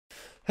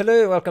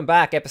Hello, welcome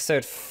back,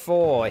 episode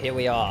 4, here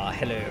we are,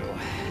 hello.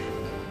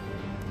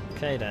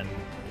 Okay then.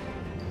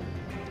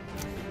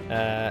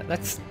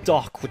 Let's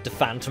dock with the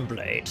Phantom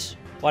Blade.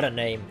 What a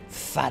name,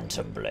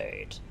 Phantom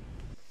Blade.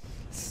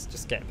 Let's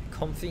just get a bit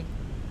comfy.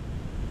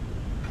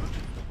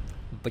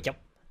 But yep,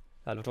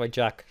 I love the way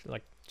Jack,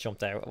 like,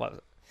 jumped out.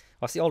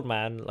 What's the old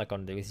man, like,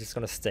 gonna do? He's just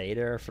gonna stay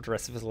there for the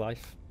rest of his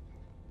life?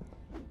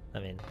 I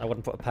mean, I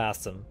wouldn't put it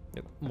past him.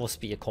 It must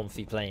be a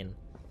comfy plane.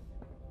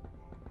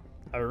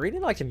 I really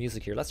like the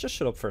music here. Let's just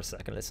shut up for a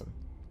second, listen.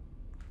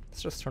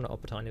 Let's just turn it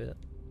up a tiny bit.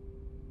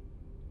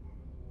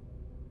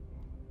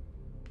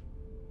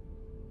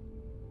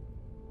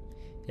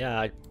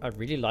 Yeah, I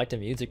really like the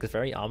music. It's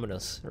very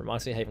ominous. It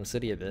reminds me of Haven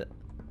City a bit.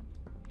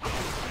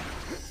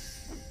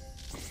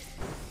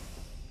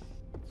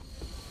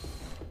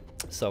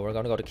 So we're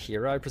gonna go to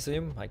Kira, I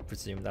presume. I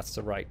presume that's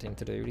the right thing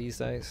to do these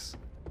days.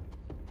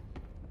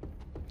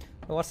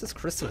 Oh, what's this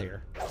crystal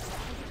here?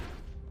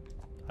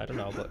 I don't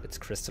know, but it's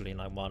crystalline,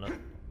 I want it.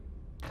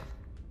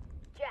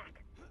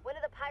 Jack, one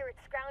of the pirates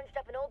scrounged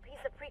up an old piece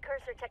of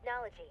precursor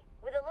technology.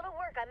 With a little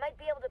work, I might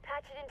be able to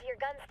patch it into your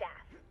gun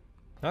staff.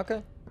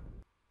 Okay.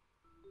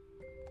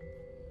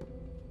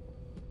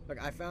 Look,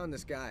 I found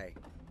this guy.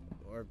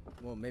 Or,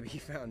 well, maybe he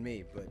found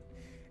me, but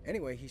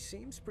anyway, he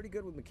seems pretty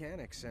good with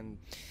mechanics, and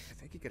I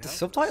think he could help. The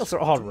subtitles are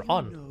all Do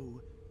wrong. you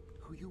know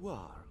who you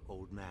are,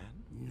 old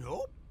man?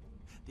 Nope.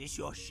 This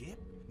your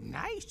ship?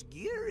 Nice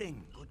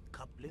gearing. Good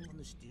coupling on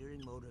the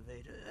steering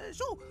motivator.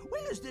 So,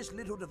 where's this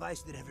little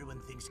device that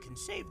everyone thinks can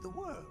save the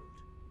world?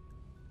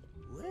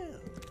 Well.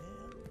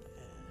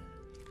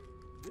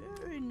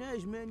 Very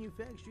nice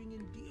manufacturing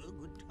indeed.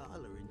 Good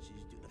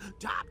tolerances.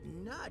 Top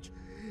notch.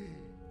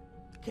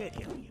 Can't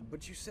help you.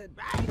 But you said...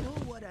 I know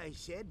what I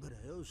said, but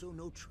I also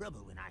know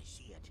trouble when I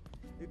see it.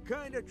 The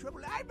kind of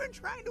trouble I've been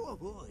trying to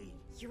avoid.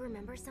 You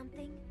remember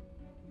something?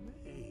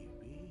 Maybe.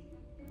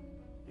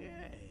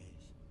 Yes.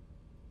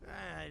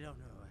 I don't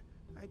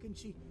know. I can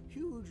see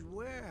huge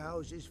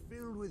warehouses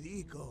filled with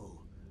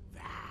eco.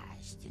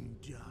 Vast and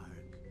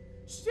dark.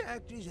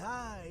 Stacked as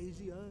high as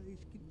the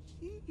eyes can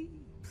see.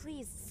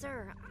 Please,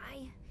 sir,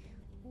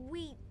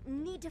 we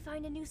need to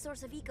find a new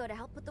source of eco to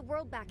help put the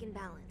world back in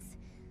balance.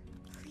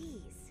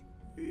 Please.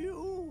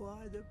 You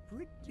are the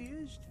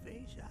prettiest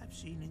face I've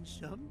seen in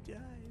some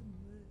time.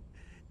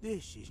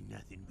 This is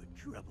nothing but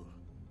trouble.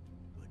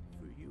 But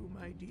for you,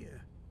 my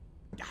dear,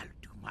 I'll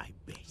do my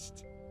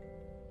best.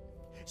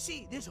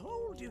 See, this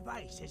whole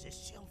device has a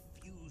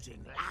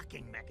self-fusing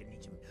locking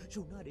mechanism,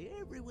 so not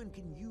everyone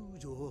can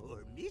use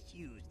or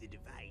misuse the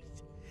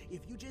device.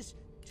 If you just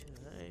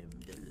time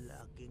the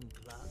locking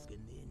clock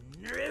and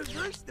then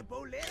reverse the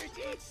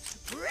polarity,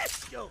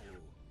 presto!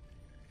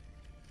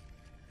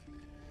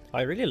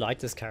 I really like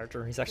this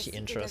character. He's actually The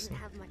seeker interesting.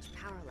 doesn't have much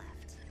power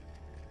left.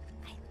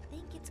 I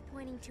think it's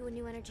pointing to a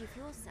new energy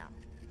fuel cell.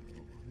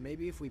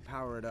 Maybe if we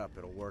power it up,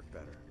 it'll work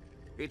better.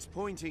 It's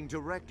pointing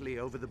directly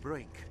over the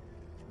brink.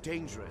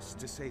 Dangerous,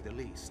 to say the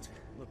least.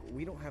 Look,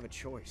 we don't have a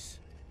choice.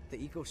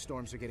 The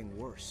eco-storms are getting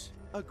worse.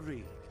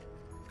 Agreed.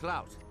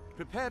 Clout,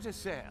 prepare to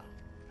sail.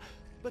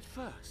 But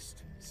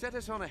first, set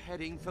us on a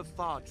heading for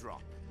Far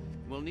Drop.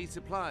 We'll need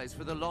supplies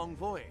for the long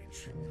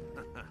voyage.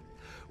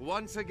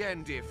 Once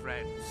again, dear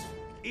friends,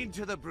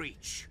 into the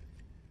breach.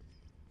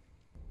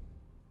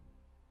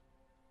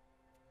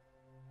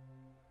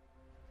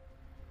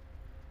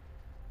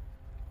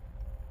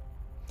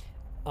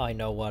 I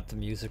know what the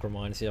music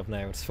reminds me of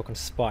now. It's fucking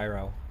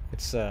Spyro.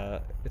 It's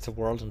a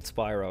world in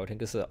Spyro. I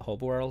think it's a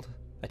hub world.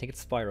 I think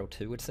it's Spyro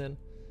 2 it's in.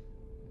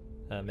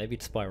 Maybe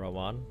it's Spyro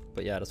 1.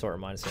 But yeah, that's what it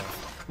reminds me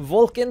of.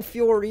 Vulcan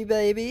Fury,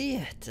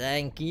 baby!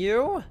 Thank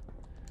you!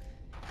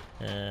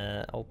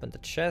 Open the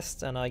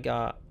chest and I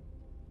got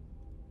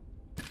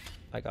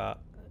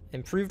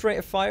improved rate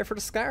of fire for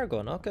the Scar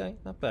gun. Okay,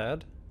 not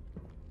bad.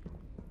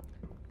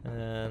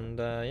 And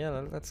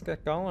yeah, let's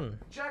get going.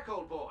 Jack,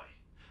 old boy,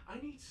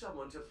 I need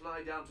someone to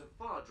fly down to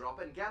Far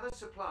Drop and gather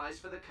supplies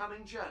for the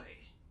coming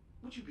journey.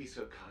 Would you be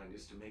so kind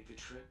as to make the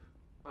trip?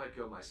 I'd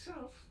go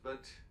myself,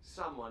 but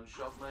someone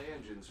shot my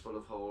engines full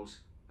of holes,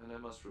 and I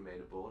must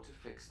remain aboard to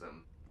fix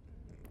them.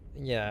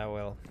 Yeah,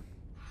 well,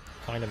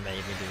 kind of made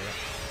me do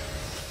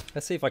it.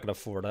 Let's see if I can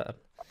afford that.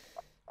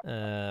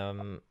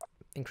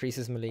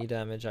 Increases melee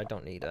damage. I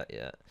don't need that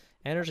yet.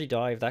 Energy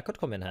dive, that could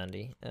come in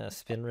handy.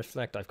 Spin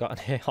reflect. I've got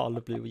all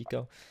the blue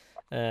eco.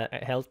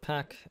 A health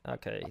pack.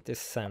 Okay, this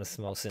sounds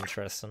most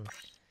interesting.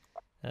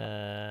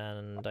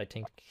 And I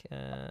think,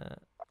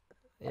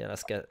 yeah,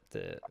 let's get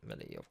the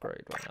melee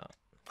upgrade. Why not?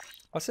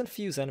 What's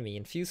infuse enemy?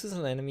 Infuses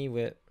an enemy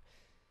with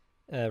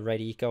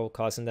red eco,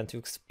 causing them to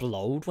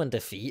explode when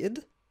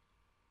defeated.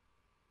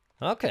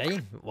 Okay,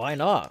 why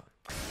not?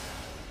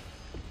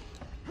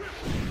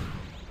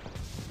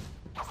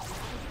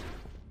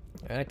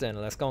 Alright then,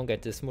 let's go and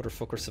get this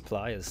motherfucker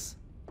supplies.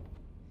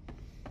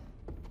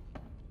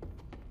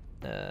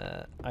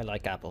 I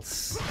like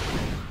apples.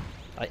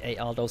 I ate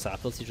all those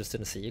apples, you just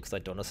didn't see it because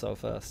I'd done it so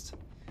fast.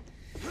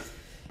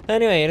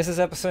 Anyway, this is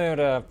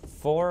episode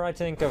 4, I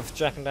think, of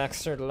Jack and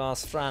Daxter: The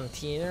Lost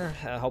Frontier.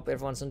 I hope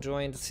everyone's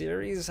enjoying the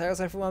series.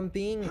 How's everyone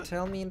being?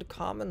 Tell me in the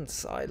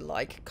comments. I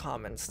like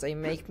comments. They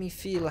make me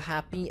feel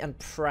happy and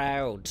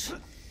proud.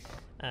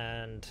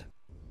 And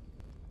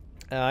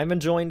I'm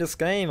enjoying this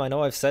game. I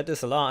know I've said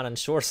this a lot, and I'm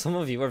sure some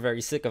of you are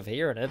very sick of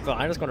hearing it, but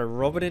I'm just going to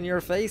rub it in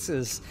your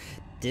faces.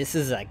 This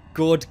is a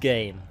good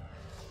game.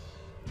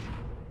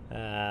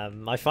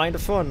 I find it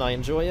fun. I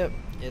enjoy it.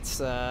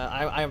 It's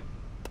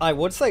I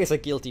would say it's a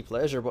guilty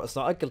pleasure, but it's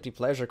not a guilty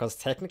pleasure because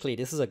technically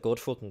this is a good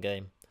fucking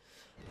game.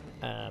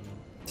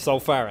 So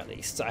far at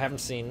least. I haven't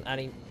seen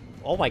any...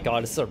 Oh my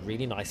god, this is a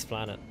really nice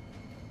planet.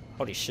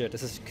 Holy shit,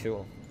 this is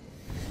cool.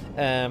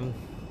 And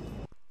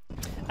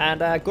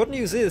good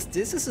news is,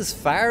 this is as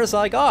far as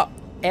I got.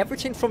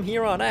 Everything from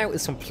here on out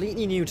is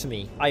completely new to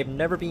me. I've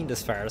never been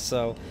this far,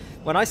 so...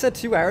 When I said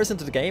 2 hours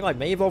into the game, I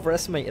may have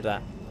overestimated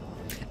that.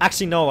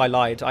 Actually, no, I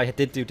lied. I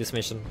did do this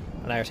mission,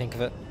 now I think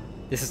of it.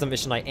 This is the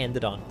mission I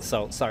ended on,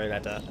 so sorry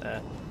about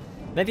that.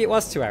 Maybe it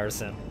was 2 hours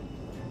then.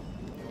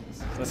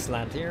 So let's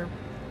land here.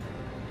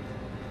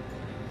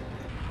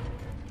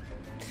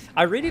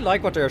 I really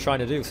like what they were trying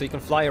to do, so you can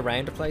fly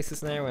around the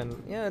places now,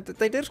 and yeah,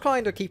 they did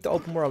kind of keep the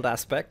open world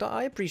aspect.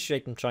 I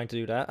appreciate them trying to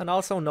do that, and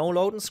also no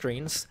loading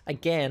screens.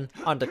 Again,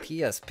 on the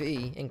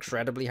PSP,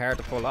 incredibly hard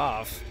to pull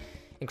off.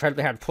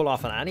 Incredibly hard to pull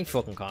off on any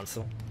fucking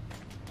console.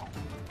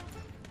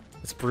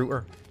 It's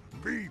Brutter.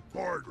 Me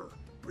Barter,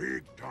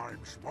 big time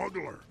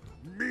smuggler.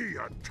 Me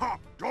a top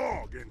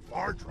dog in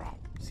Vardrop.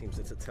 Seems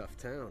it's a tough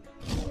town.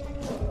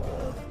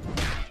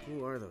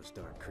 Who are those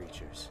dark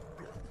creatures?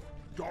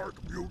 Dark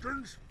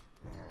mutants?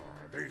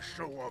 They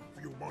show up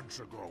a few months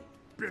ago.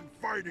 Been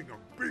fighting them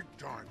big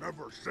time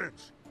ever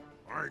since.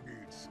 I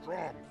need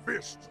strong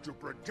fists to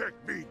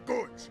protect me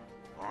goods.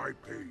 I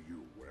pay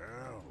you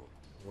well.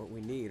 What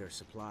we need are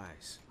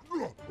supplies.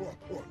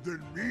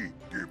 Then me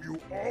give you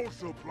all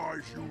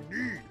supplies you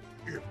need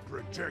if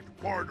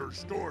protect Barter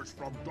stores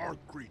from dark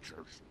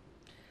creatures.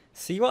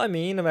 See what I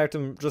mean about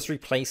them just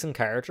replacing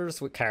characters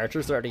with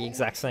characters that are the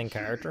exact same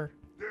character?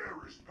 There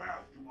is path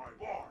to my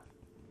bar.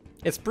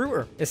 It's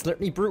Brutter. It's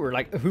literally Brutter.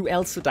 Like, who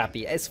else would that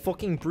be? It's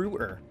fucking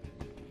Brutter.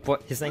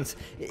 But his name's...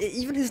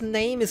 Even his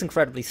name is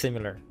incredibly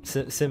similar.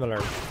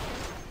 Similar.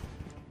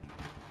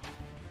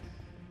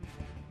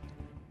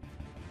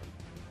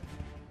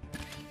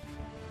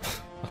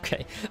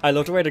 Okay. I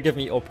love the way they're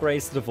giving me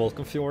upgrades to the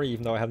Vulcan Fury,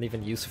 even though I haven't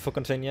even used the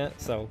fucking thing yet.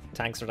 So,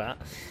 thanks for that.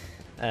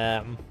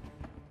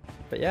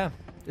 But yeah.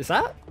 Is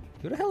that?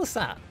 Who the hell is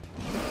that?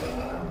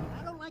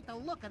 I don't like the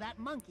look of that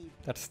monkey.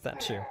 That's a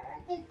statue.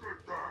 Look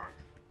at that!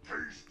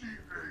 Tasty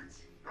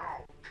apes,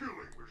 now killing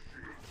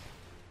machines.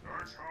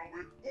 That's how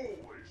it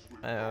always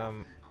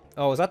will.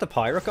 Oh, is that the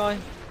pirate guy?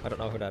 I don't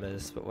know who that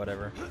is, but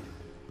whatever.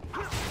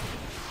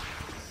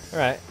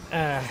 Alright.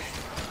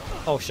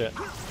 Oh shit.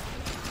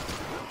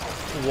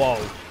 Whoa.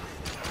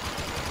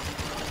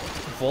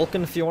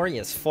 Vulcan Fury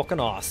is fucking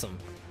awesome.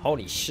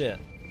 Holy shit.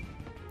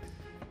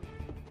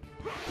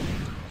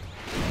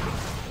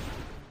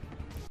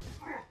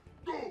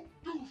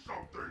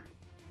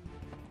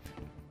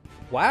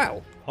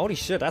 Wow! Holy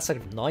shit, that's a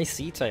nice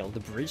detail. The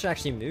bridge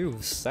actually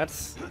moves.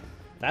 That's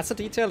a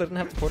detail I didn't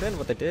have to put in,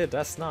 but they did.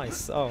 That's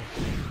nice. Oh.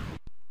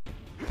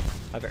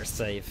 I better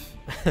save.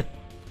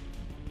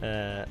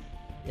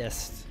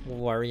 Yes,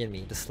 worrying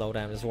me. The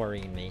slowdown is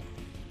worrying me.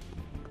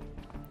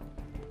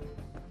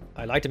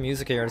 I like the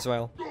music here as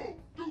well.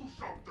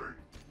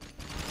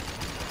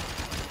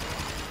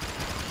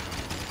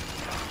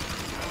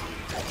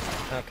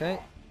 Okay.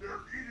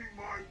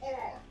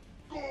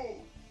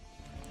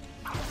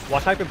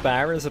 What type of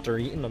bar is it they're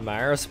eating? A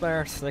Mars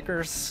bar?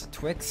 Snickers?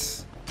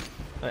 Twix?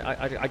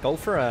 I go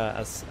for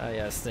a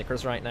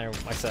Snickers right now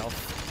myself.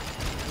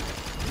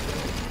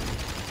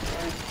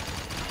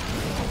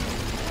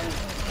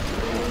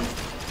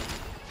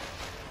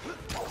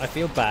 I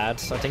feel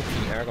bad. I think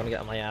Peter are going to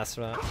get on my ass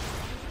for that.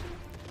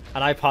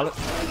 And I apologize.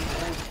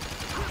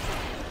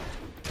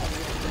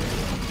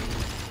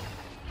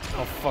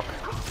 Oh fuck.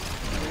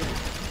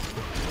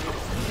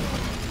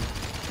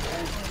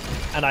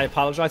 And I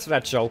apologize for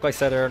that joke I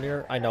said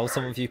earlier. I know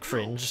some of you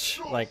cringed,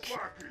 like,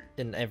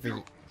 in every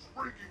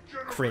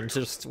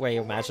cringest way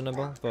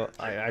imaginable, but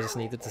I just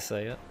needed to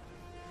say it.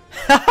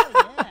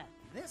 Oh, yeah.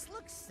 This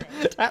looks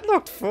sick. That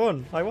looked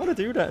fun. I want to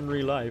do that in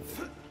real life.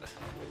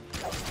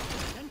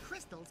 Them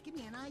crystals give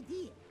me an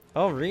idea.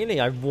 Oh really?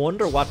 I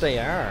wonder what they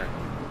are.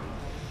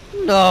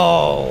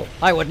 No!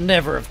 I would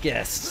never have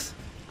guessed.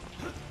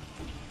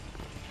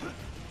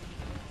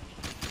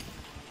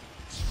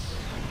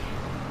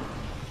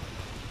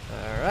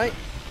 Alright.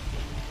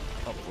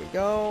 Up we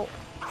go.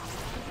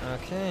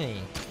 Okay.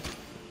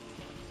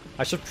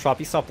 I should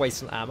probably stop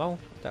wasting ammo.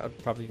 That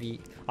would probably be...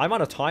 I'm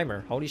on a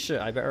timer. Holy shit,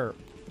 I better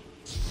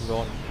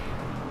run.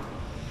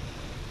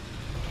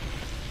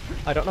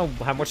 I don't know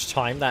how much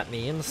time that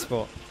means,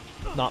 but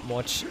not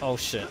much. Oh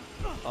shit.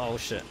 Oh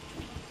shit.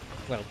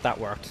 Well, that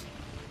worked.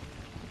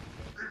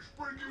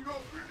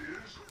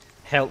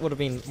 Health would have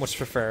been much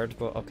preferred,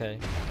 but okay.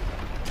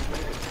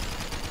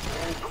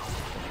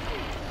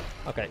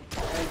 Okay,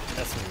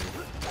 let's move.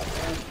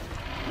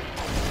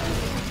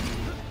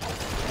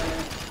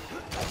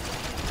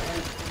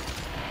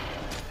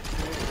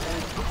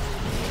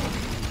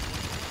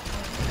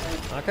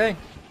 Okay.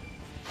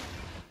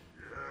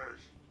 Yes,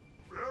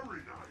 very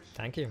nice.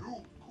 Thank you.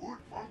 You good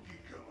monkey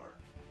killer.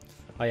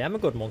 I am a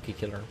good monkey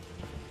killer.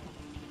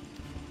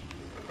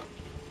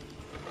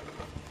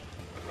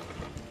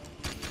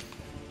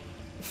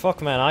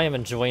 Fuck man, I am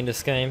enjoying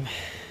this game.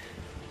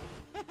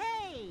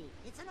 Hey,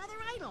 it's another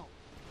idol.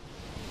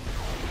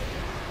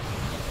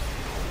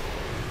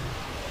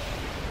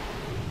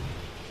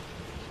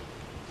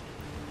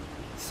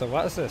 So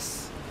what is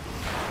this?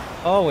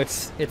 Oh,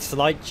 it's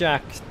light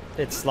jack.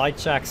 It's light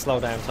jack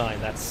slow down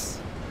time. That's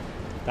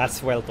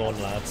well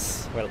done,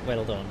 lads.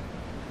 Well done.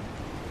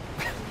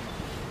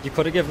 You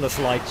could have given us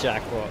light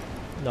jack, but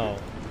no.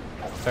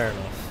 Fair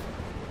enough.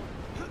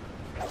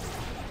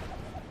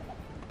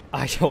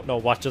 I don't know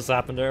what just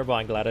happened there, but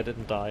I'm glad I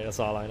didn't die. That's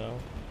all I know.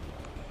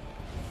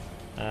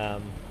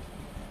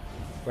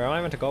 Where am I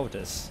meant to go with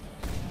this?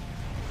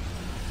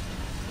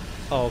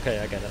 Oh, okay,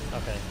 I get it.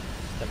 Okay,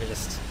 let me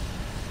just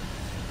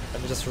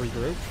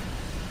regroup.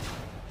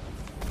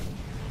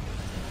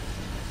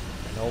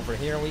 And over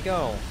here we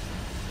go.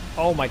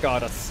 Oh my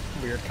god, that's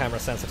weird camera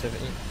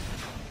sensitivity.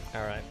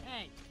 All right.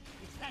 Hey,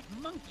 it's that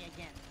monkey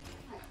again.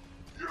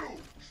 You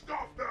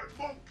stop that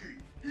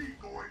monkey. He's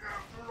going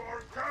after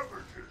our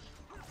cabbages.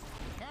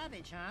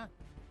 Cabbage, huh?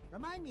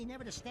 Remind me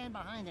never to stand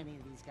behind any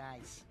of these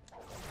guys.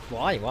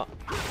 Why? What?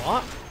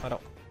 What? I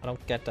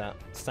don't get that.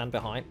 Stand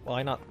behind?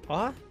 Why not?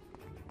 What?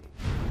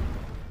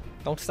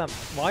 Don't stand.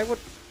 Why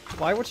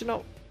would you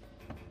know?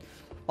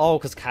 Oh,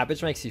 because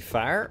cabbage makes you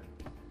fart?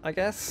 I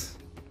guess?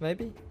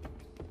 Maybe?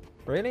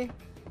 Really?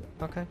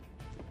 Okay.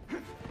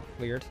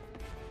 Weird.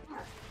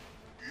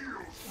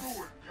 Eels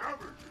ruin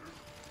cabbages.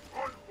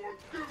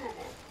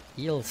 Unforgivable.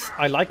 Eels.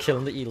 I like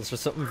killing the eels.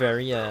 There's something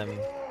very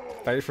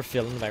very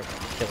fulfilling about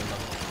killing them.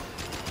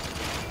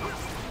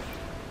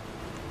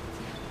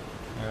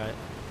 Alright.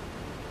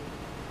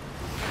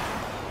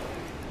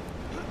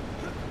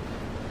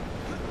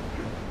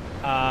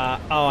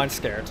 Oh, I'm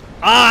scared.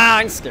 Ah,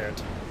 I'm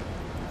scared.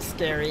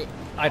 Scary.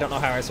 I don't know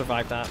how I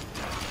survived that.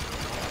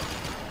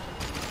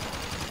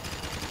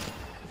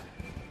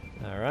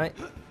 Alright.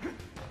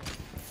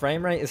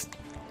 Frame rate is...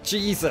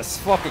 Jesus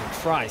fucking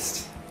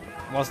Christ.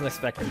 Wasn't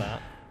expecting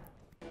that.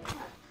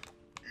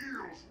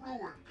 Eels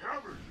ruin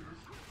cabbages.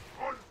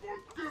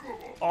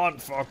 Unforgivable.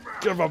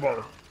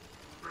 Unforgivable.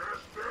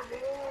 Best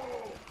them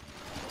all.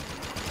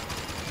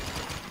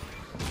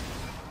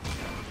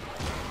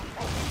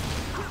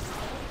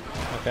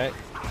 Okay.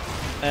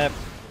 And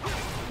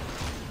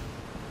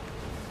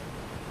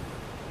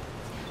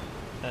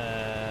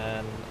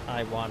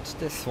I want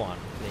this one,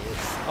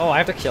 please. Oh, I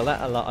have to kill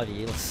that a lot of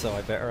eels, so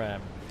I better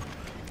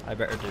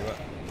do it.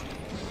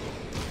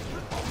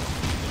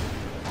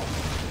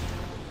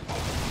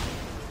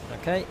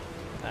 Okay,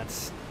 I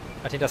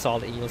think that's all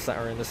the eels that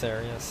are in this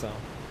area, so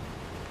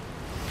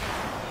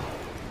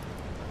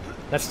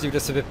let's do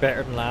this a bit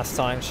better than last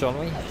time, shall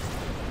we?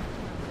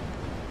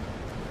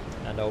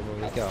 And over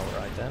we go,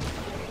 right then.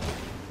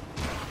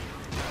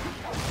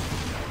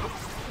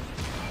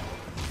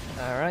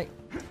 Alright.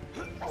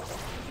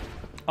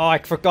 Oh, I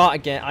forgot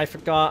again. I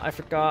forgot.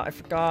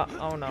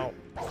 Oh no.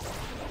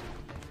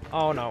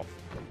 Oh no.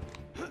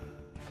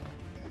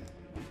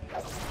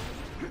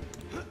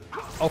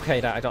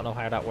 Okay, I don't know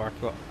how that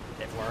worked, but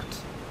it worked.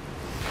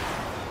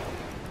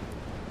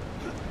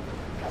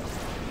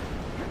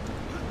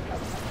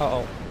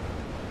 Uh-oh.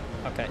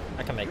 Okay,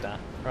 I can make that.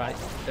 Right,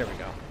 there we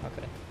go.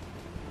 Okay.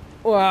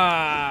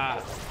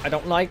 Wow! I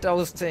don't like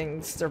those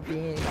things. They're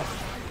being...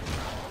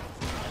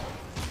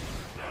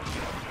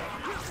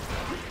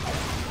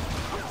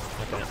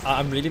 Okay,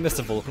 I'm really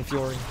Mr. Vulcan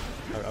Fury.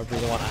 I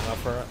really want ammo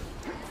for it.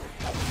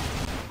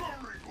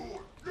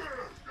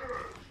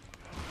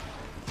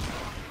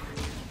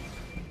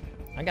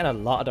 I got a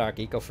lot of Dark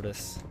Eco for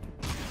this.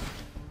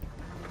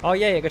 Oh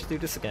yeah, I get to do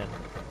this again.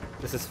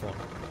 This is fun.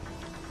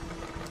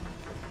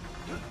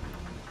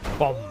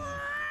 Boom!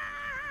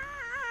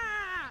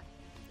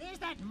 There's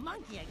that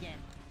monkey again.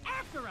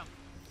 After him.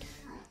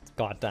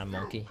 Goddamn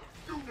monkey.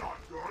 You not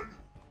done.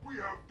 We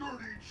have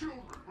dirty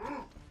children,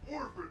 huh?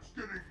 Orphans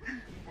getting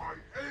eaten by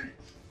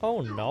apes.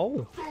 Oh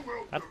no. Come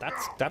help them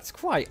now. That's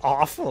quite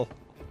awful.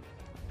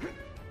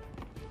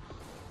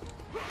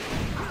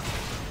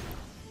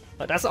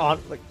 Like that's on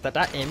like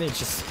that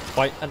image is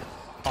quite an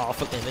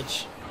awful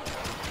image.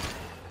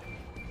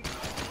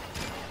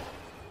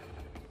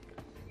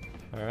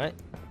 Alright.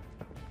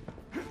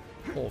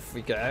 Off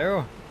we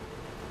go.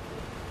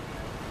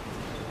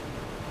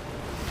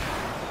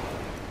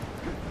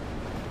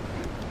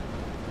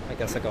 I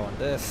guess I go on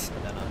this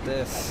and then on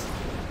this.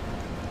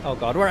 Oh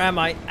god, where am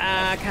I?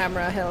 Ah,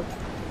 camera, help.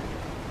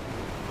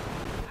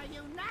 Are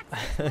you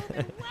nuts? It's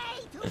moving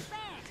way too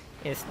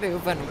fast. It's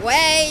moving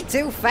way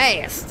too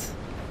fast.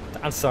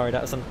 I'm sorry,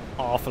 that was an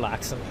awful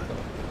accent, but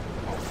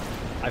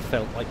I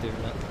felt like doing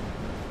it.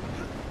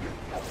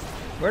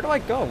 Where do I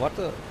go? What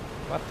the...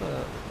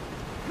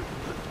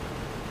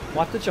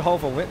 What, the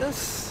Jehovah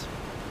Witness?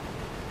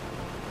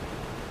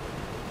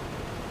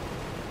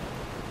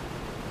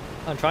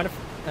 I'm trying to...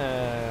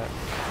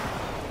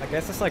 I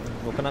guess it's like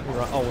looking at me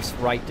right... Oh, it's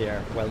right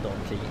there. Well done,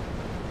 Key.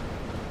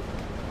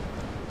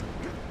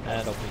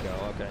 And up we go,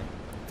 okay.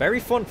 Very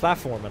fun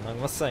platforming, I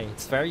must say.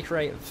 It's very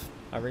creative.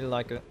 I really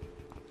like it.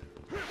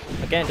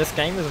 Again, this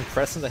game is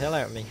impressing the hell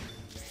out of me.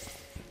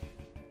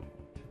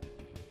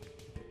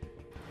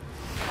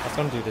 I was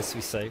gonna do this to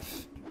be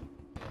safe.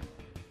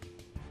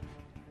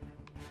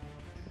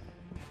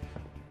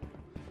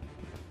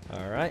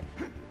 Alright.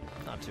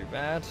 Not too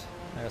bad.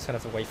 I just gonna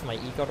have to wait for my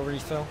eco to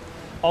refill.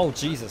 Oh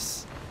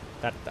Jesus.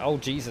 Oh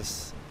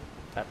Jesus.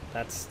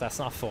 That's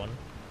not fun.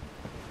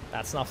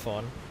 That's not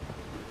fun.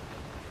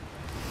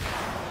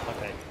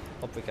 Okay,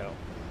 up we go.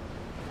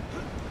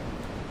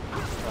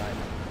 Right.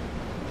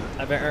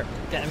 I better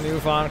get a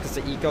move on because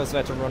the eco's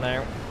about to run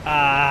out.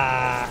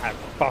 Ah,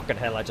 fucking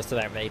hell, I just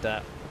about made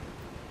that.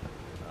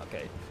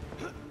 Okay.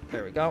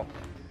 There we go.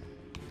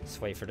 Let's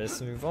wait for this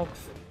to move up.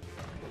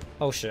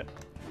 Oh shit.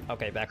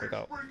 Okay, back we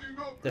go.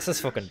 This is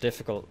fucking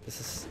difficult. This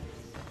is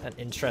an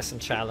interesting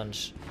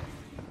challenge.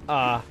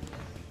 Alright.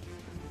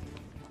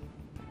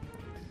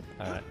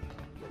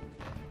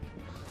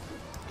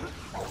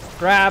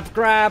 Grab,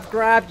 grab,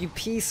 grab, you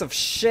piece of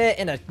shit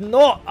in a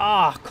nut!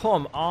 Ah,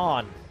 come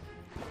on!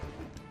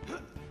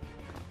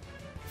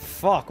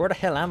 Fuck, where the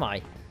hell am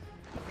I?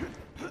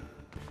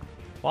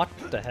 What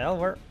the hell?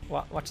 Where?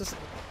 What just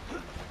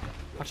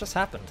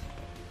happened?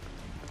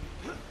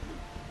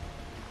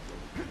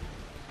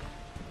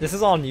 This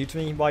is all new to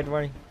me, by the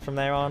way, from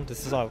now on.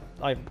 This is all...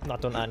 I've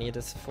not done any of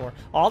this before.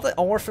 All the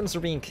orphans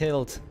are being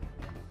killed.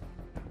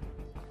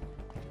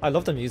 I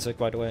love the music,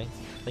 by the way.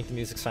 I think the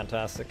music's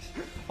fantastic.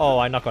 Oh,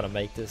 I'm not gonna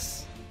make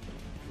this.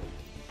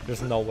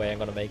 There's no way I'm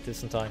gonna make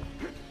this in time.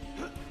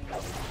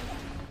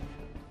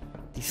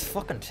 These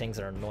fucking things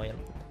are annoying.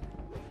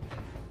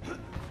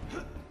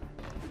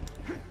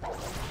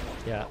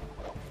 Yeah.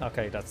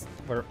 Okay, that's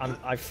where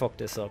I fucked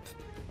this up.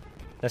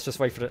 Let's just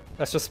wait for the...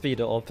 Let's just speed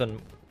it up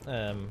and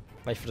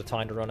wait for the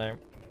time to run out.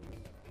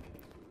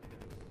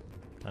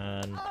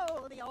 And...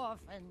 Oh, the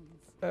orphans.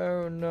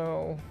 Oh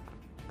no.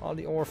 All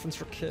the orphans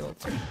were killed.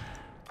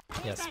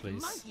 Yes, That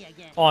please. monkey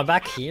again. Oh, I'm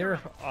back here?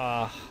 You're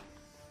not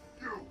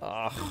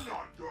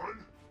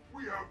done.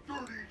 We have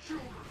dirty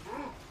children,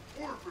 huh?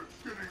 Orphans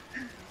getting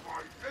eaten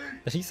by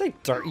apes. Did he say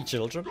dirty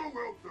children? Go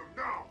help them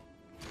now.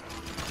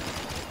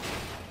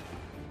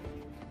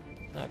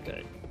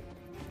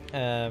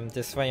 Okay.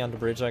 This way on the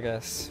bridge, I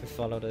guess. We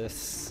follow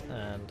this,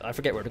 and I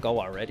forget where to go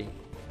already.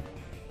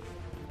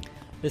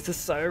 This is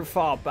so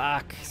far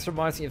back. This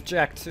reminds me of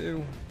Jack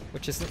 2,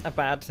 which isn't a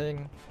bad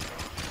thing.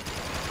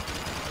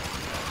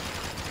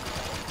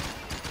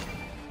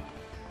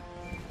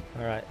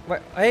 Alright.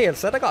 Wait, hey, it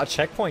said I got a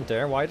checkpoint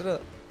there. Why did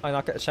I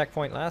not get a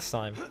checkpoint last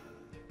time?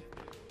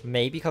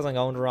 Maybe because I'm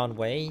going the wrong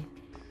way?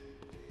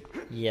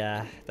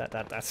 Yeah,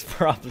 that's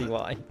probably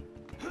why.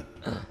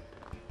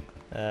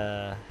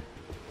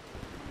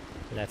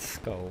 Let's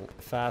go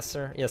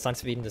faster. Yes, I'm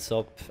speeding this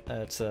up.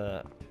 It's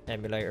a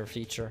emulator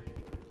feature.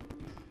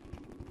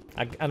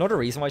 Another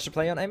reason why I should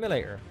play on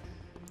emulator.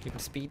 You can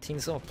speed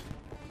things up.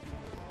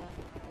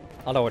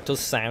 Although it does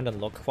sound and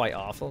look quite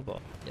awful,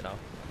 but you know.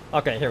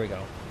 Okay, here we go.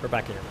 We're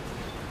back here.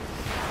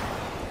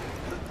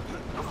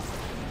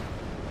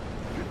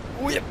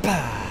 Whip!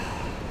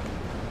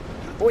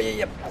 Oh yeah,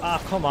 yep. Ah,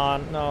 come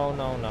on. No,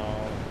 no,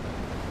 no.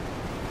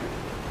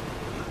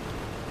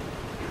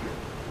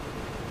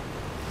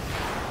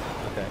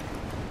 Okay.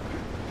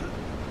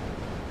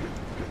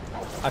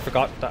 I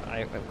forgot that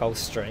I go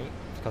straight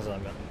because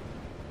I'm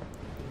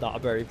not a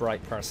very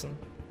bright person.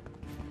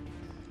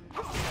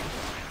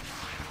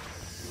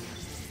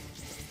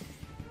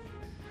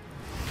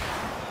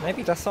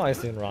 Maybe that's how I was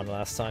doing wrong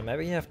last time.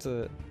 Maybe you have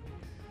to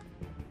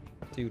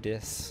do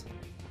this.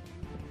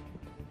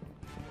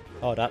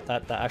 Oh,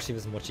 that actually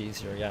was much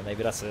easier. Yeah,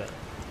 maybe that's it.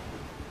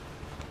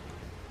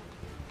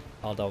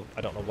 Although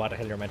I don't know what the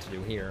hell you're meant to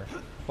do here.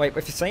 Wait,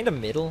 if you say in the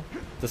middle,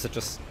 does it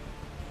just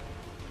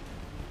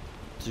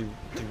do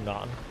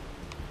none?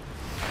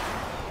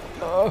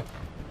 Oh,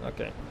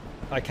 okay.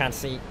 I can't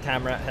see.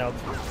 Camera, help.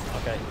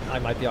 Okay, I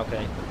might be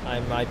okay. I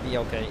might be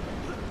okay.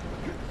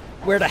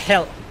 Where the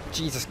hell?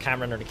 Jesus,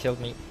 camera nearly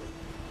killed me.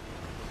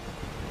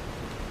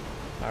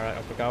 Alright,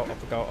 up we go, up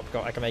we go, up we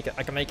go. I can make it,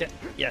 I can make it.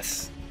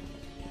 Yes.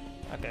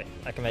 Okay,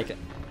 I can make it.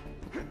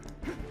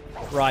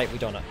 Right, we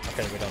done it.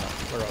 Okay, we done it.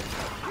 We're up.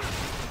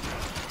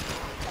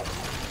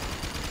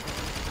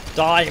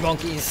 Die,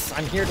 monkeys!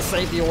 I'm here to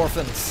save the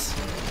orphans.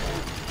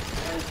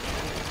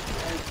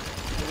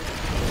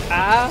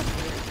 Ah!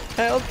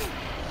 Help!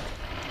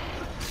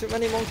 Too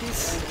many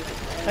monkeys.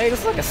 Hey, this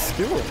is like a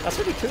school. That's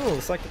really cool.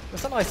 It's like,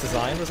 it's a nice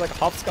design. There's like a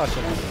hopscotch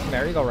and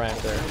merry-go-round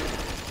there.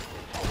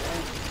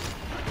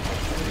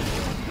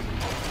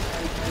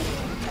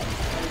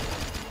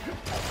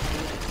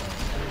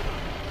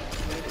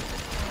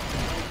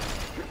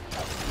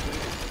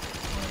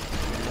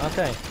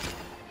 Okay.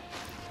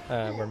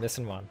 We're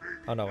missing one.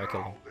 Oh no, I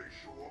killed him. They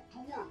show up to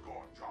work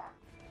on time.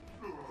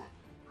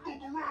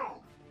 Look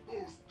around.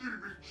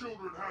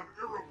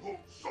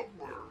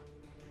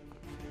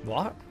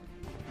 What?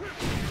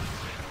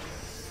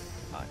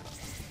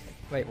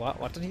 Wait, what?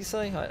 What did he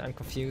say? I'm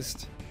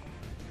confused.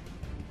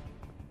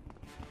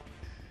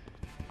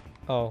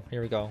 Oh,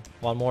 here we go.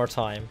 One more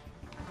time.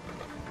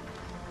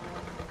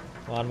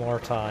 One more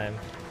time.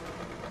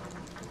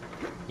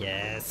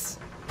 Yes.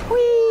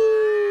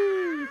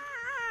 Whee!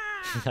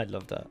 I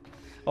love that.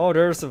 Oh,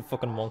 there's a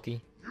fucking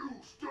monkey. You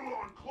still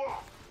on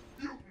clock?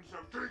 Mutants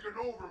have taken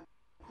over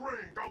Crane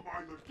down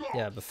by the docks.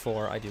 Yeah,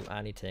 before I do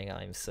anything,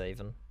 I'm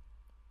saving.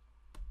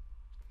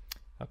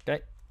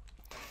 Okay.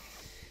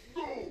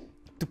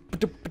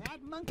 That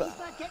monkey's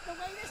not getting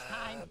away this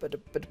time.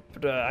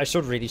 I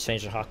should really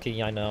change the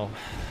hotkey, I know.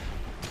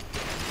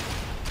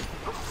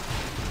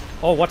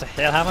 Oh, what the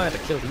hell? How am I going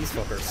to kill these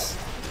fuckers?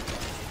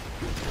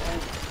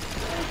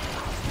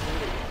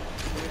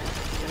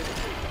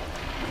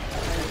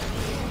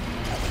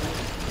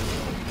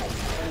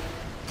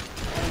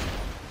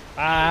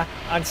 Ah,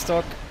 I'm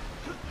stuck.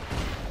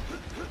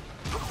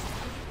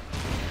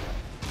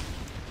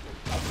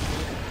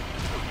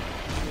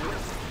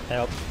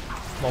 Help.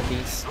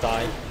 Monkeys,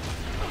 die.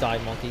 Die,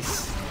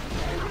 monkeys.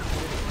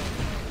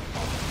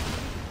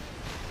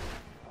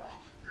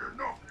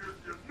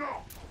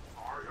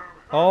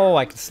 Oh,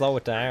 I can slow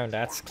it down.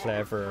 That's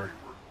clever.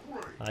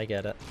 I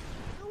get it.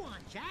 Go on,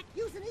 Jack.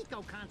 Use an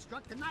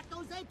eco-construct to knock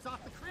those apes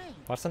off the crane.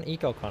 What's an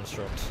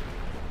eco-construct?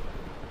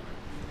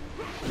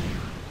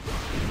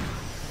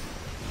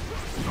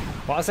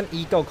 What is an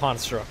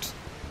eco-construct?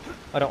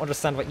 I don't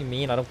understand what you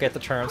mean. I don't get the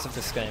terms of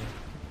this game.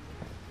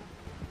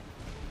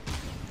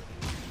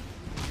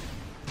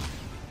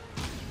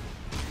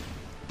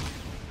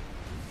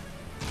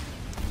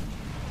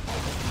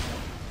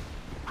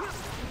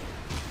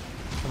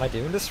 Am I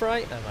doing this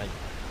right? I'm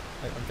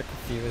a bit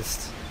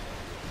confused.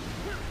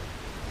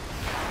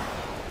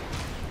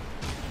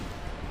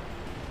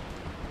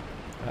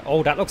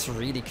 Oh, that looks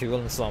really cool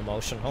in slow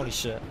motion. Holy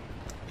shit.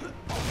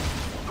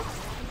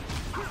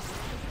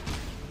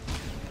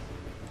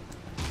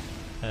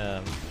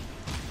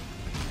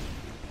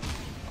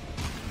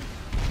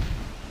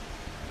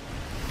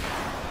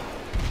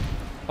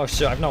 Oh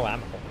shit, I've no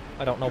ammo.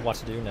 I don't know what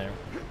to do now.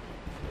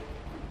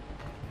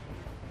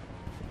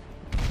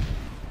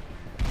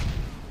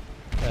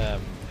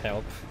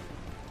 Help.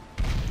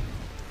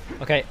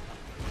 Okay.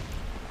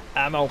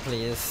 Ammo,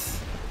 please.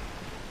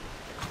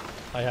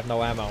 I have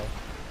no ammo.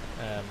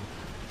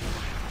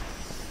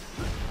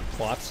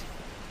 What?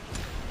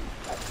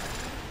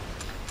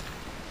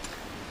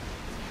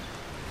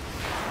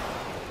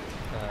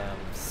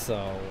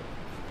 So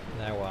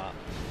now what?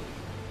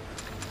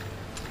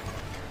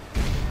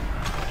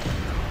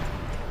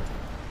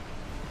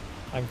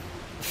 I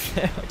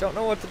don't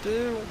know what to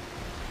do.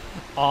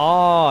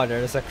 Oh,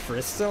 there's a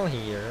crystal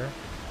here.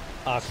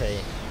 Okay.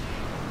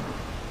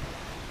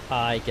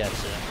 I get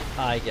you.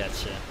 I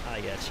get you.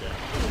 I get you.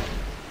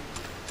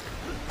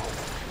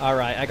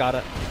 Alright, I got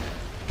it.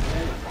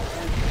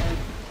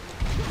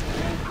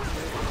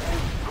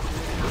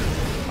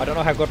 I don't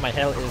know how good my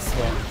health is,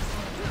 but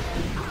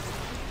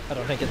I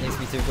don't think it needs to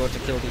be too good to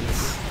kill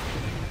these.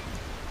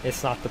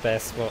 It's not the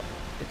best, but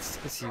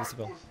it's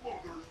usable.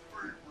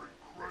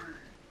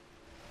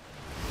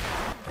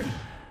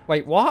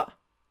 Wait, what?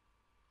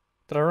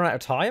 Did I run out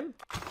of time?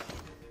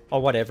 Oh,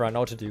 whatever, I know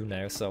what to do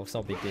now, so it's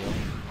no big deal.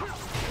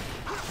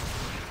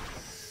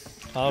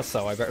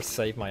 Also, I better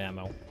save my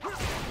ammo.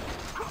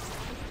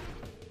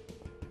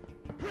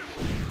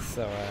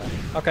 So,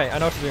 okay, I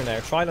know what to do now.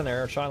 Trial and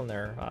error, trial and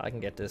error. I can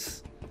get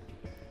this.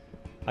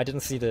 I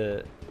didn't see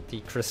the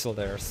crystal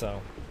there,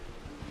 so...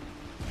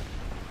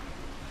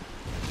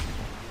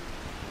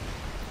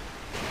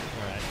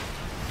 Alright.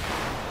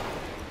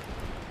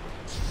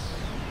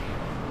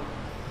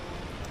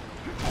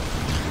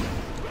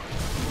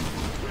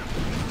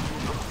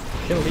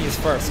 Kill these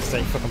first, because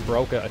they fucking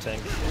broke it, I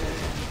think.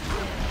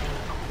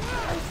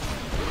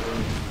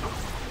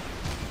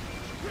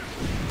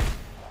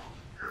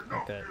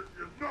 Okay.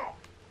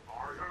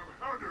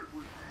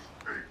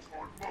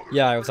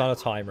 Yeah, I was on a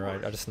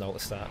timer, I just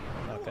noticed that.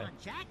 Okay.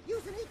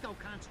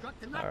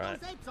 Alright.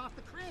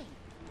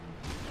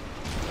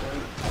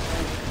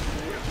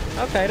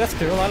 Okay, that's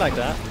cool, I like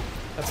that.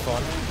 That's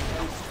fun.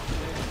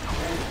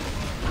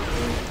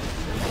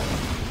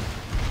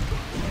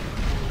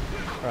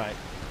 Right.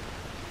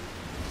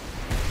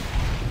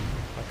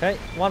 Okay,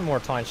 one more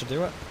time should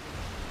do it.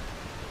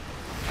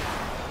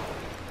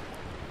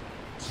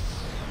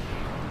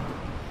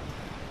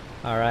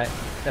 Alright,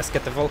 let's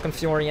get the Vulcan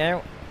Fury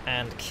out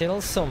and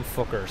kill some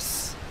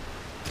fuckers.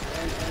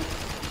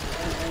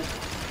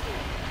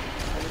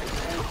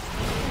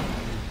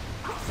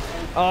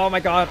 Oh my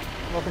god,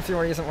 Vulcan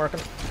Fury isn't working.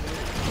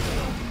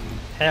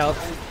 Help.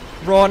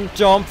 Run,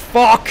 jump,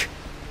 fuck!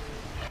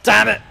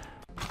 Damn it!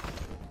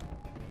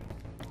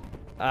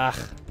 Ah,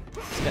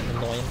 it's getting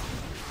annoying.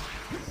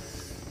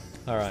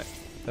 Alright,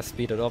 let's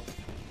speed it up.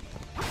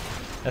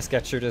 Let's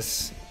get through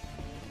this.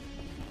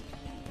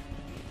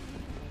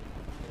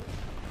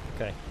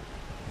 Okay.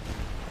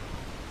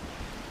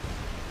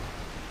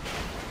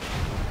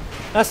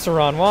 That's the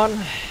wrong one.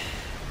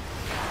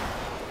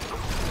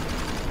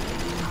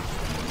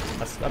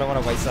 I don't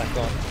want to waste that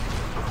gun.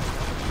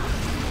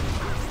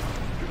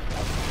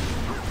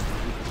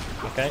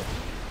 Okay.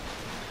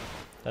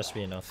 That should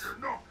be enough.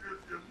 Enough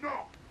is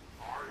enough.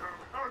 I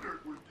have had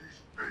it with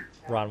these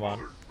apes. Round one.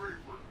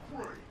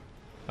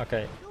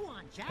 Okay. Go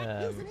on, Jack.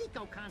 Use an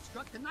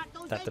eco-construct to knock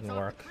those That apes didn't off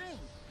work. the train.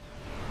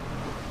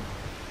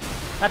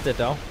 That did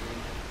though.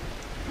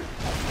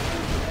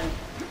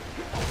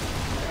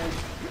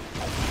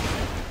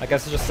 I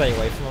guess I'll just stay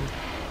away from him.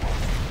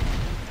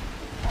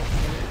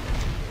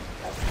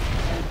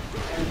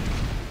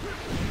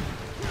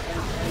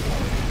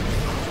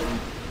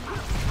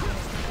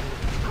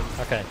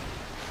 Okay.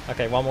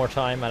 Okay, one more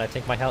time, and I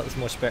think my health is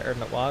much better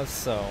than it was,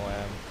 so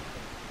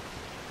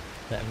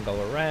let him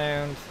go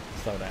around,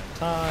 slow down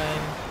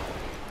time,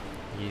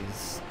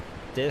 use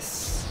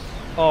this.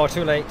 Oh,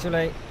 too late, too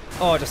late.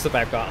 Oh, just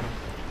about got him.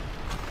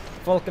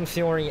 Vulcan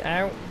Fury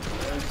out,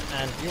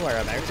 and you are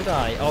about to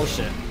die. Oh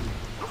shit.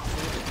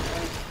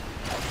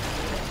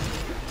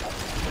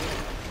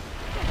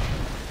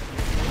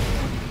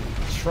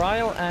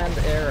 Trial and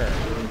error.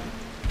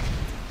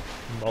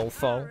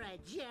 Mofo.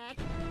 Alright, Jack.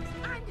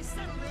 It's time to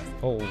settle this.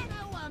 Oh. Man,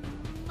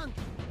 a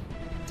monkey.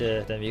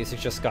 The music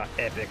just got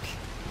epic.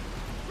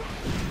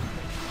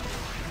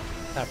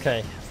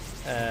 Okay,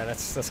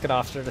 let's get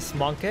after this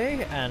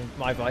monkey, and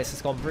my voice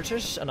has gone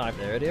British, and I've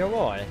no idea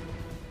why.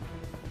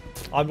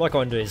 I'm like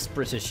one of these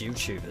British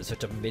YouTubers with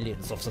the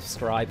millions of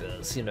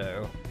subscribers, you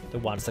know, the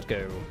ones that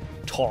go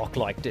talk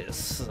like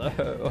this.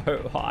 Oh,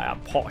 hi, I'm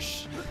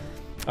posh.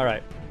 All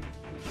right,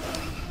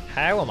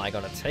 how am I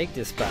gonna take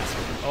this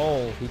bastard?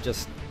 Oh, he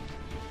just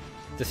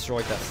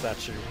destroyed that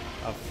statue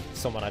of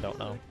someone I don't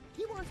know.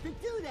 He wants to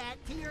do that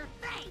to your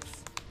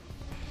face.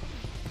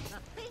 The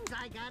things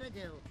I gotta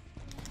do.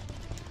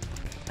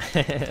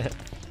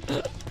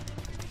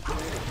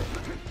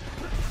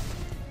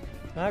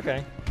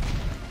 Okay.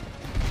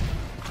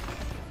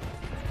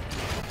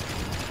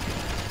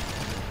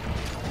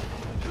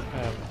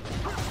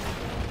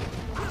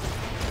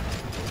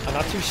 I'm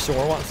not too sure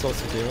what I'm supposed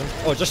to be doing.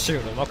 Oh, just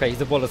shoot him. Okay, he's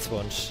a bullet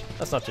sponge.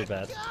 That's not too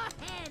bad. Get your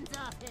hands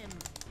off him,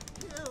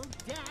 you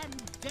damn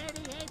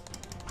dirty ape.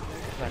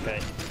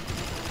 Okay.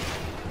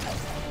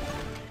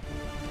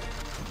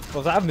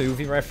 Was that a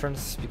movie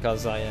reference?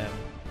 Because I have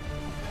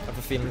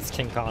a feeling it's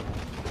King Kong.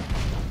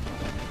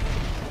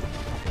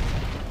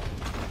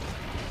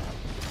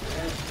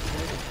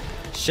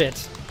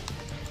 Shit.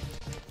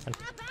 I'm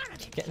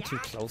getting too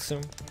close to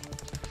him.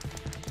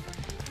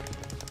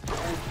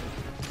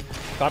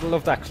 Gotta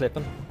love that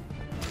clipping.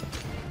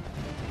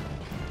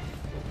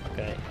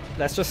 Okay,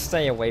 let's just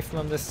stay away from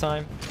him this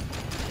time.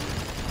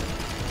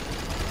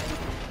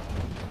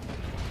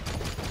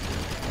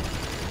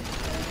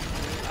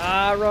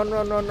 Ah, run,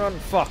 run, run, run.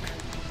 Fuck.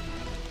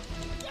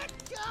 Get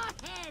your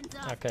hands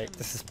off Okay, him,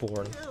 this is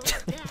boring. you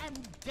damn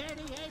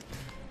dirty ape.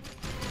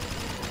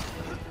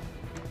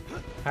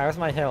 How's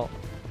my health?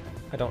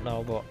 I don't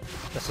know, but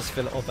let's just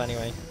fill it up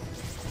anyway.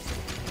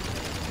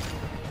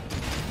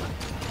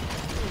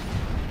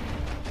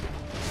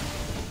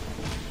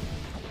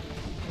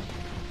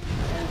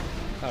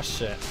 Oh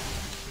shit.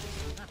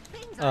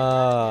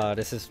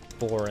 This is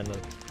boring.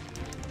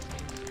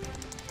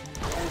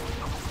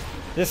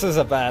 This is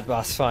a bad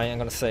boss fight, I'm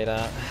gonna say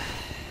that.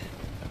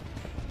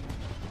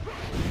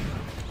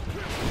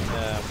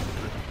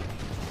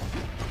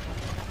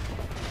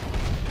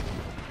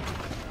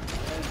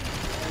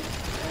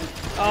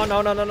 Oh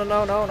no no no no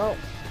no no no!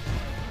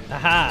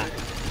 Aha!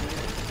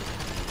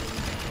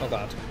 Oh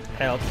god,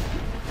 help!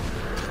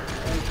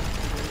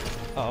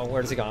 Uh oh,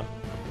 where's he gone?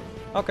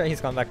 Okay,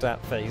 he's gone back to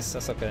that phase.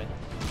 That's okay.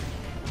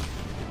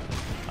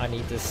 I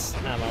need this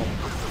ammo.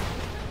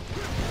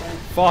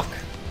 Fuck!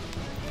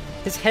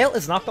 His health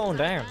is not going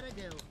down.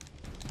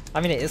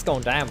 I mean, it is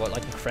going down, but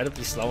like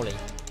incredibly slowly.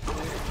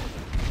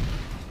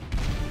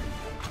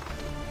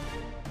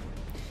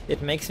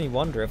 It makes me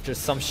wonder if there's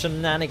some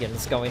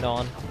shenanigans going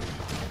on.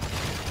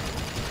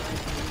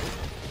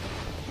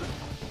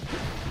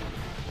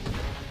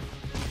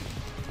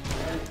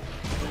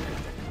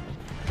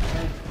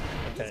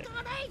 Okay.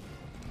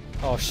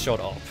 Oh, shut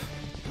up.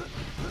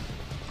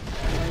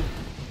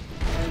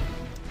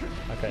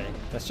 Okay,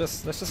 let's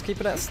just keep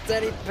it at a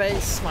steady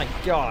pace. My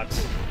god.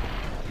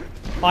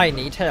 I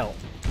need help.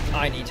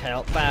 I need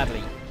help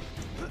badly.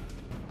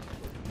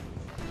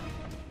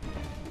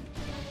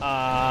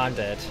 Ah, I'm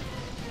dead.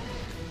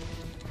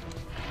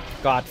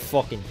 God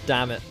fucking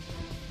damn it.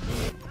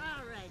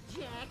 Alright,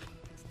 Jack.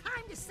 It's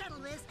time to settle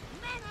this.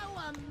 Man,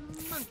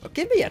 monkey.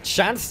 Give me a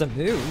chance to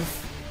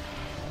move.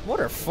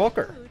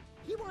 Motherfucker. Dude,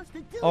 he wants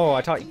to do Oh,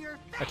 that to your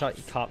I thought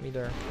you caught me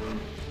there.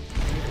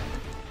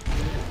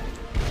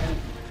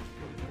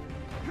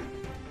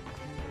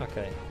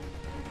 Okay.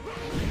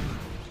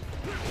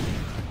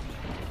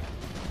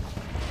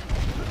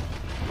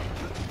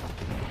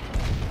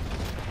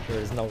 There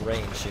is no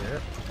range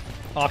here.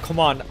 Oh, come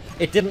on.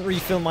 It didn't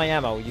refill my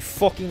ammo, you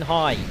fucking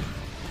high.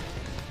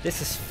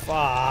 This is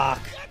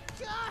fuck. Get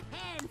your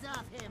hands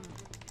off him.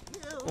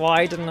 You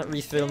Why didn't it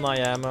refill my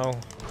ammo?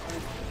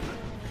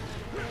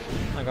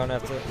 I'm gonna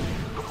have to...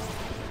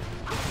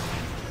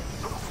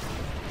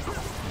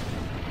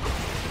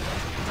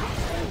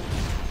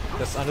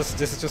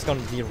 This is just gonna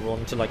be a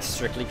run to like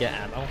strictly get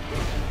ammo.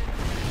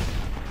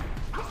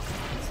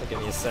 So give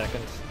me a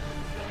second.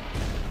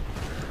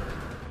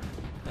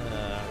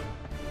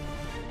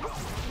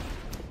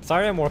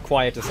 Sorry I'm more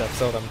quiet this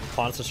episode, I'm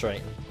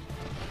concentrating.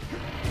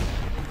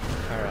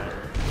 Alright.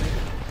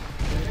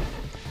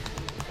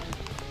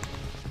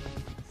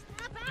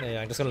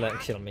 Yeah, I'm just gonna let him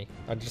kill me.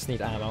 I just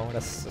need ammo,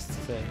 that's just the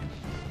thing.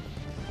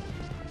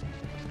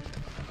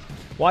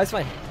 Why is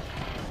my...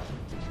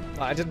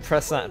 Oh, I didn't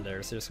press that in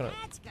there, so you're just gonna...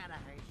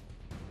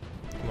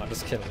 Come on,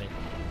 just kill me.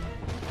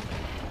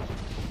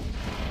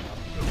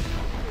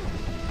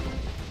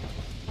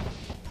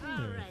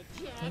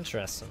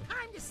 Interesting.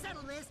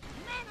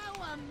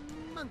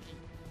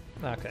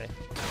 Okay.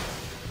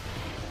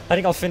 I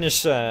think I'll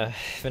finish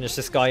finish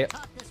this guy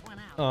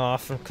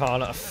off and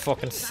call it a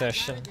fucking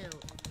session.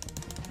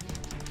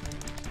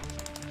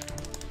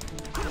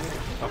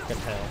 Fucking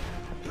hell.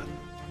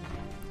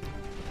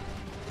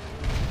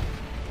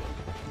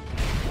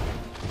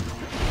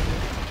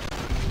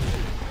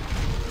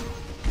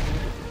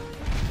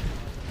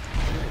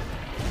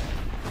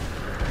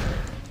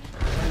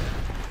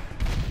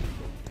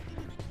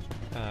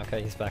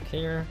 Okay, he's back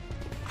here.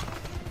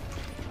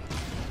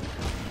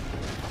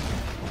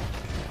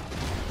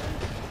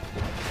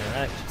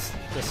 Alright,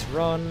 just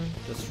run,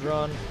 just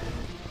run.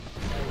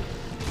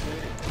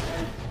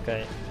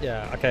 Okay,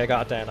 yeah, okay, I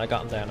got it down, I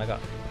got him down, I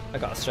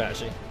got a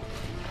strategy.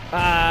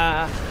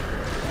 Ah!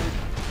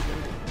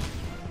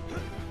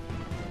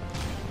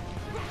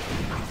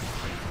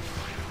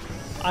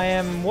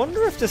 I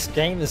wonder if this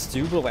game is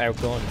doable without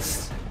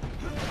guns.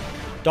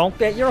 Don't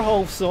get your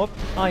hopes up,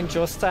 I'm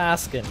just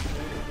asking.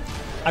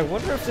 I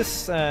wonder if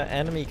this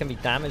enemy can be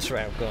damaged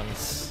without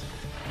guns.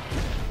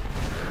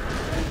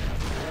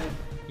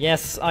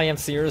 Yes, I am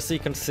seriously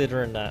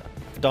considering that.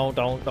 Don't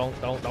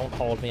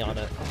hold me on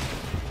it.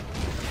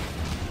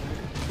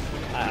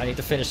 I need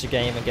to finish the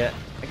game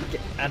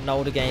and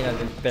know the game a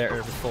bit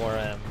better before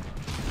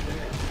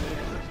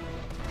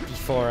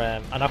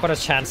I'm not gonna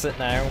chance it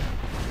now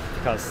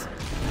because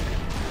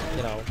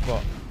you know.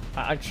 But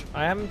I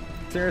am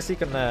seriously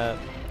gonna.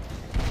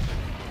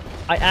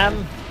 I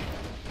am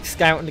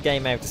scouting the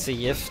game out to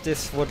see if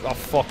this would. Oh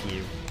fuck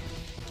you.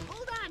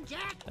 Hold on,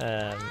 Jack.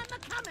 I'm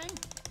coming.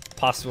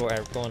 Possible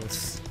out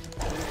guns.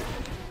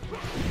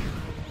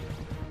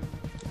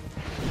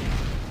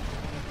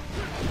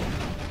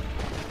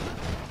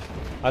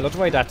 I love the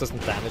way that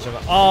doesn't damage him.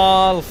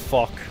 Oh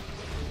fuck.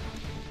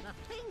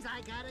 The things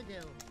I gotta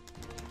do.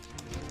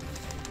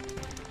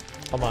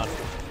 Come on.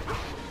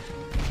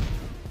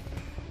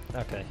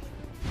 Okay.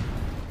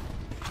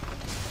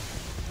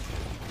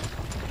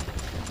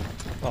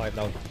 Oh, I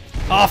know.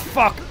 Oh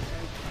fuck!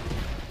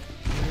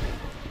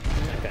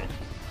 Okay.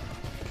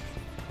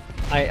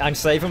 I'm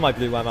saving my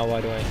blue ammo, by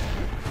the way.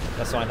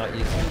 That's why I'm not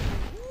using it.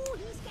 Ooh,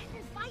 he's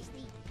getting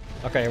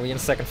feisty. Okay, are we in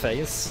second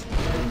phase?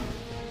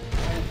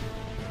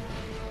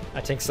 I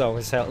think so.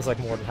 His health is like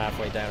more than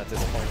halfway down at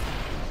this point.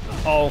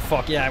 Oh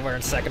fuck yeah, we're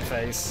in second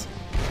phase.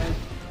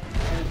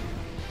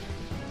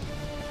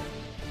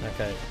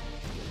 Okay.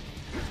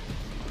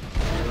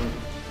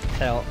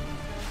 Hell.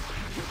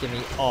 Give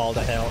me all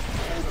the health.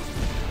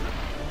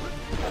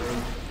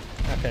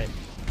 Okay.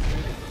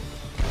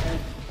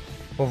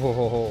 Oh, ho,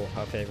 ho, ho.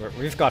 Okay,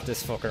 we've got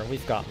this fucker.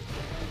 We've got him.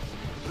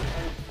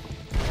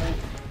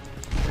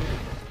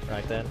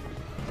 Right then.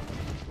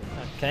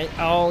 Okay.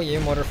 Oh, you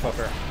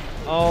motherfucker.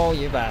 Oh,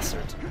 you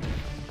bastard.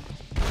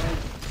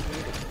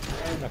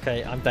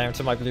 Okay, I'm down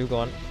to my blue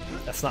gun.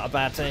 That's not a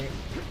bad thing.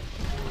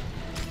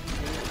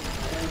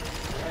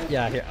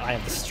 Yeah, here, I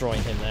am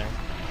destroying him now.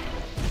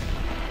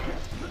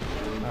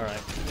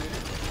 Alright.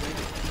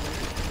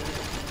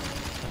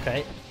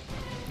 Okay.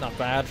 Not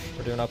bad.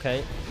 We're doing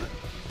okay.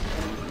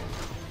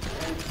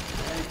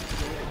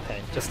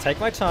 Okay, just take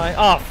my time.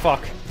 Oh,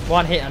 fuck.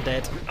 One hit and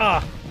dead.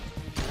 Ah!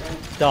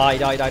 Die,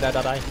 die, die, die,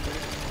 die, die.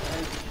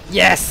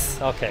 Yes!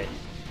 Okay.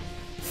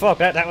 Fuck,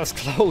 that was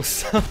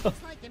close. It's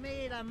like they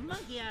made a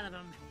monkey out of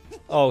him.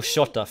 Oh,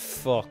 shut the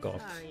fuck up.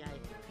 Sorry,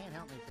 I can't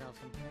help myself.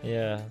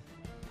 Yeah.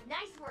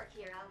 Nice work,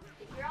 hero.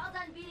 If you're all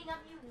done beating up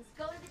mutants,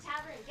 go to the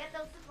tavern and get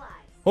those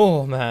supplies.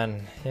 Oh,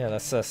 man. Yeah,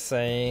 that's a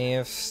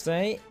save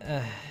state.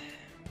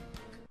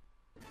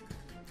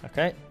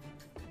 Okay.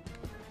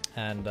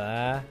 And,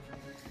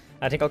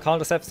 I think I'll call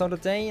this episode a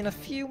day in a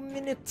few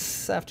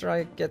minutes after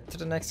I get to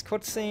the next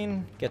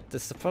cutscene, get the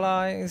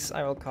supplies.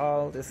 I will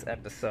call this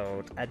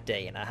episode a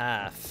day and a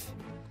half.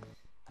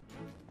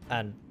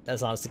 And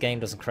as long as the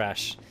game doesn't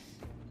crash.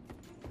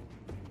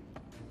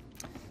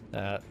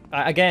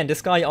 Again,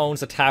 this guy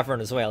owns a tavern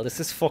as well.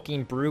 This is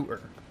fucking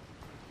Brutter.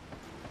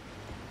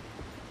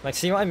 Like,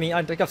 see what I mean?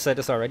 I think I've said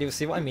this already, but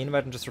see what I mean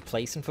about him just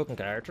replacing fucking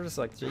characters?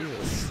 Like,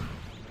 Jesus.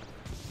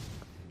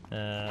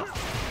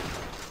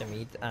 Give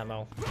me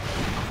ammo.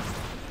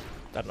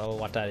 I don't know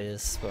what that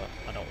is, but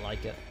I don't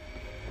like it.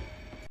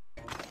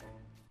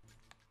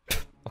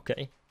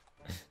 Okay.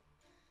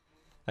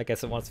 I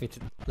guess it wants me to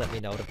let me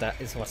know that that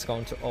is what's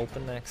going to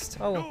open next.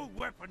 Oh. No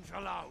weapons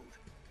allowed.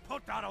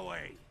 Put that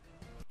away.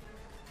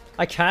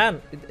 I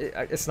can.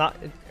 It's not.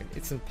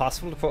 It's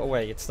impossible to put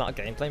away. It's not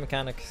a gameplay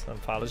mechanic. I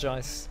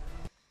apologize.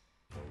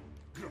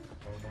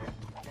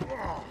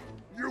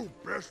 You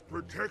best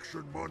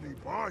protection money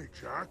buy,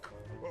 Jack.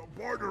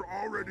 Barter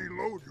already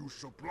load you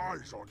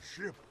supplies on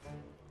ship.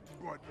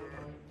 But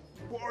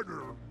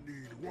Barter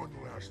need one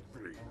last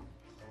thing.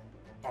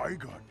 I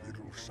got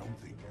little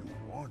something you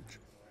want.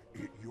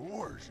 It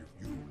yours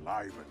if you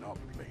liven up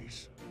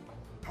place.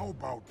 How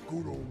about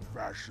good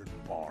old-fashioned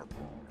bar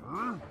brawl,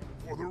 huh?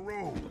 For the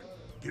road.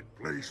 Get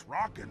place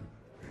rockin',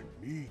 and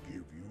me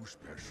give you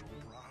special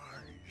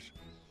prize.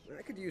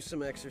 I could use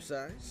some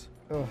exercise.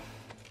 Oh.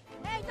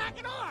 Hey, knock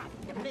it off,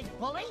 you big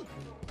bully!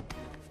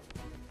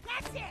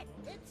 That's it!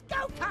 It's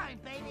go time,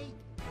 baby!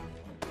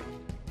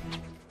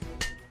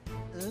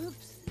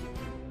 Oops.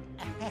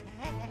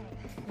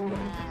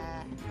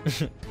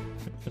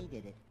 He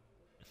did it.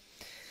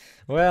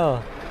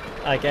 Well,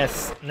 I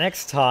guess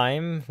next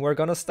time we're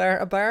gonna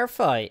start a bar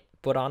fight.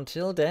 But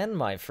until then,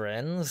 my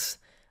friends,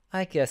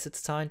 I guess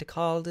it's time to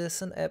call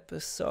this an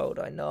episode.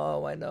 I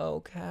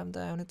know. Calm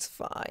down. It's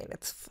fine.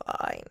 It's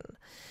fine.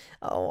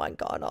 Oh, I'm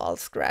gone all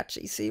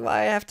scratchy. See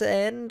why I have to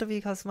end?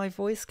 Because my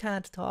voice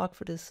can't talk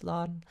for this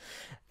long.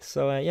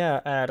 So,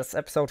 yeah, that's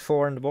episode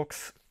 4 in the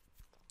books.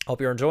 Hope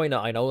you're enjoying it.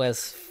 I know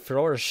as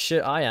for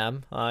shit I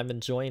am. I'm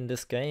enjoying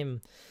this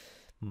game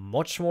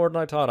much more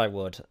than I thought I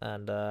would.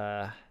 And,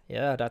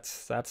 yeah,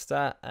 that's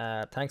that.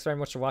 Thanks very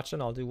much for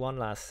watching. I'll do one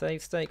last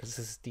save state because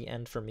this is the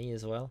end for me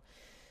as well.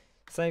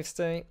 Save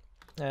state.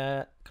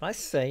 Can I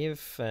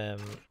save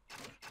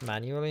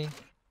manually?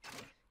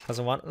 Because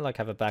I want to like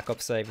have a backup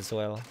save as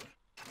well.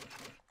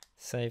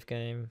 Save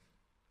game.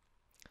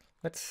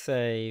 Let's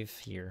save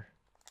here.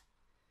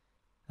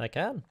 I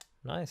can.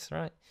 Nice,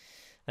 right.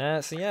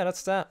 So yeah,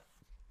 that's that.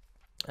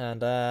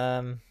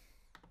 And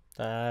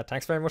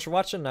thanks very much for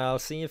watching. I'll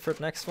see you for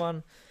the next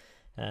one.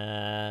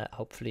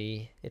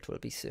 Hopefully it will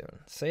be soon.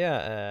 So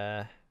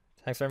yeah,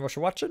 thanks very much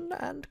for watching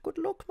and good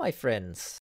luck, my friends.